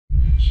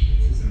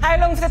How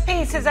long for the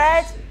pizzas,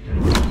 Ed?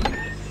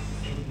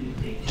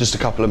 Just a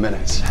couple of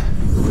minutes.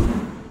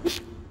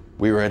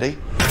 We ready?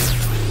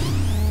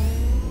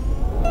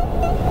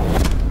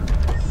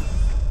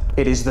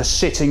 It is the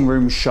sitting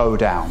room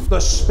showdown, the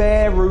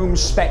spare room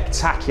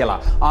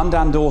spectacular. I'm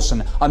Dan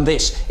Dawson, and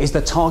this is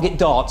the Target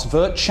Darts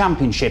Virt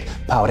Championship,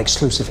 powered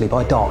exclusively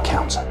by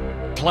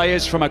DartCounter.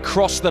 Players from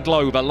across the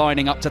globe are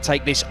lining up to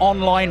take this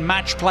online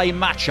match play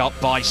matchup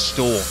by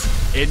storm.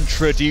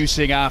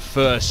 Introducing our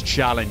first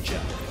challenger.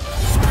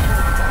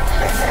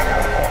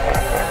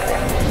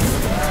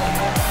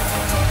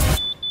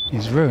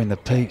 He's ruined the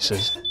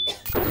pizzas.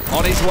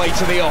 On his way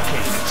to the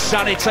Oki,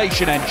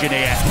 sanitation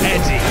engineer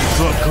Eddie,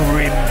 the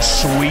grim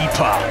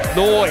sweeper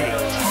Lloyd.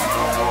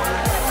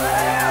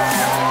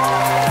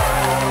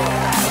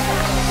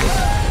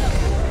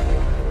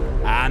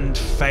 And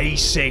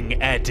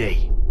facing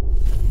Eddie,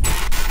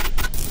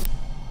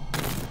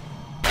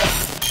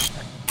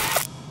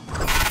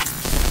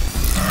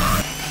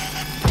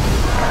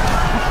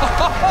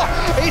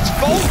 it's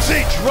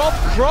voltage Rob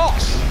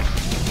Cross.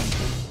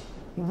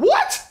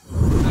 What?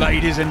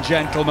 Ladies and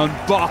gentlemen,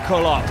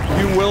 buckle up.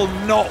 You will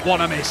not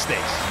want to miss this.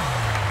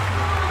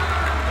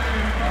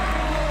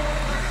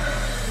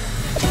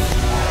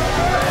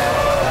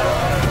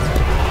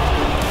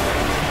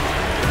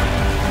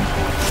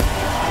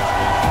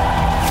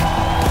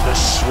 The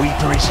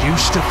sweeper is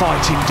used to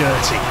fighting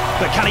dirty,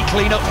 but can he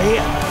clean up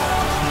here?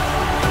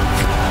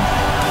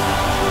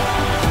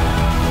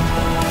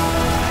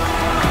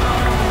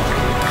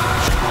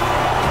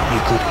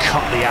 You could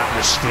cut the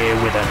atmosphere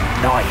with a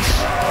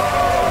knife.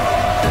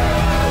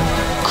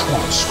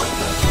 Come on, sweeper.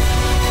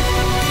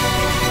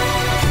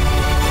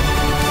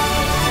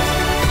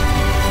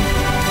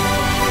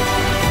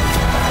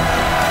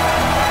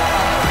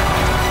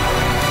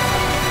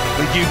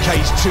 The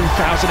UK's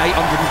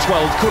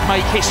 2,812 could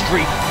make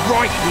history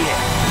right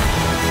here.